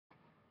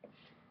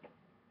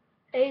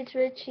Hey, it's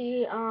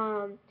Richie.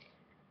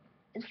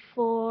 It's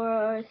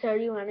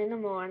 4:31 in the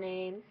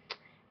morning,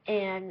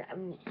 and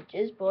I'm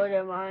just bored.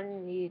 I'm on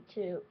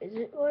YouTube. Is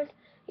it 4?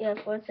 Yeah,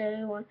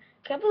 4:31.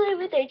 Can't believe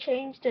it. They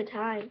changed the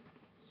time.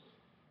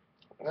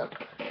 Look,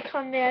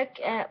 come back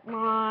at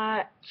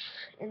March,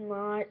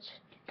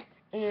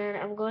 and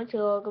I'm going to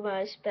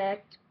organize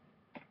back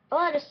a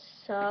lot of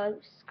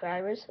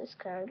subscribers. I'm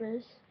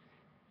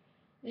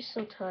just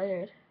so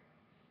tired.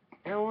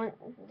 I don't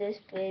want this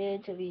video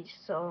to be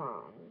so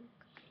long.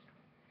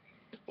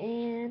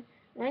 And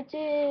might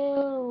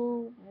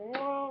do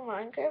more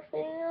Minecraft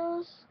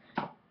videos.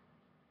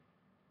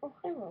 Oh,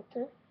 hi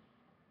Walter.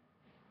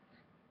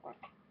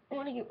 I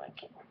want to get my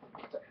camera.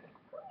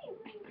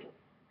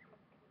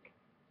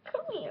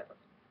 Come here.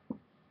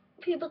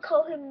 People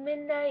call him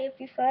Midnight if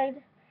you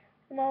find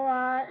him a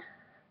lot.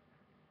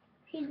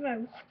 He's my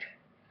Walter.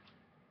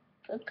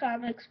 Put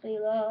comics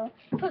below.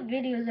 Put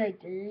videos like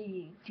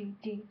I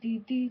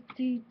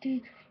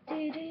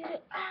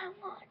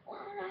want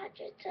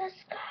 100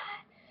 subs.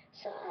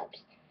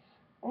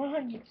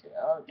 100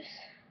 subs.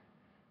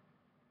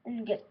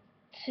 And get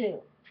two.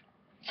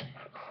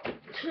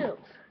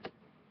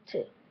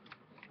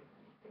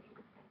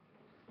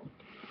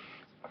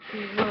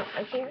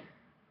 I can't.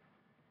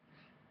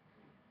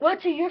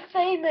 What? You're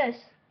famous.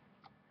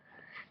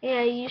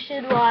 Yeah, you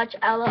should watch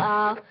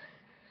LOL.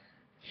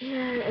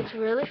 Yeah, it's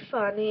really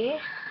funny.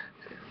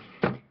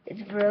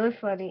 It's really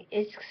funny.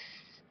 It's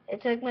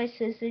like my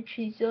sister.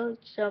 She's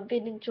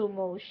jumping into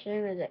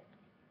motion. It's like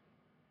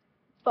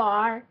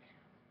bar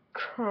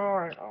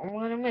corn. I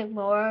want to make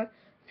more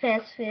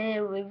fast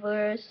food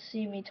reverse.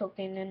 See me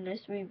talking in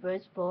this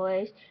reverse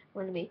voice. I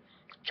want to be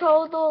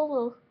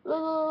cholo.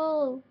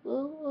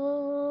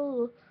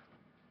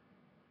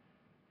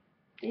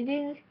 You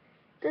think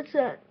that's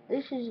it?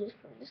 This is just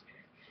fun.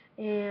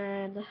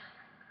 And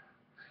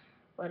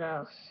what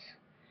else?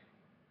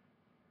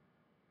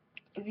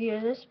 If you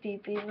hear this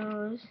beeping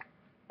noise,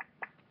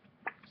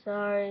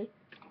 sorry.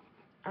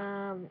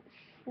 I'm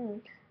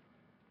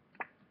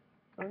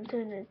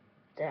turning it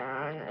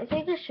down. I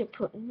think I should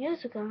put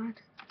music on.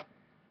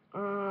 I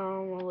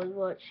was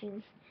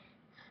watching.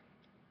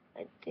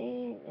 I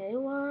think I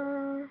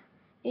want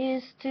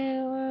is to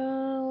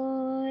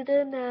root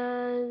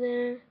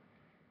another.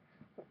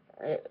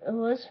 It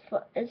was.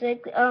 It's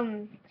like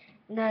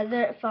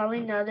another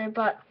falling another,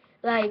 but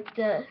like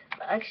the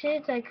actually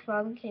it's like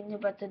falling kingdom,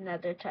 but the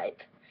nether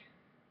type.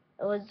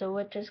 It was the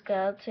Witcher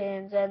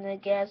skeletons and the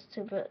gas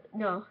to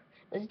no.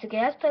 It was the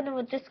gas panel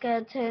with the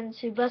skeletons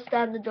who bust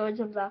down the doors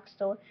and block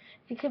store.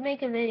 If you could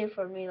make a video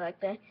for me like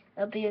that,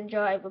 that'd be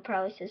enjoyable. I would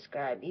probably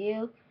subscribe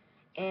you.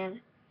 And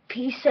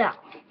peace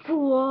out,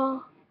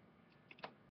 fool.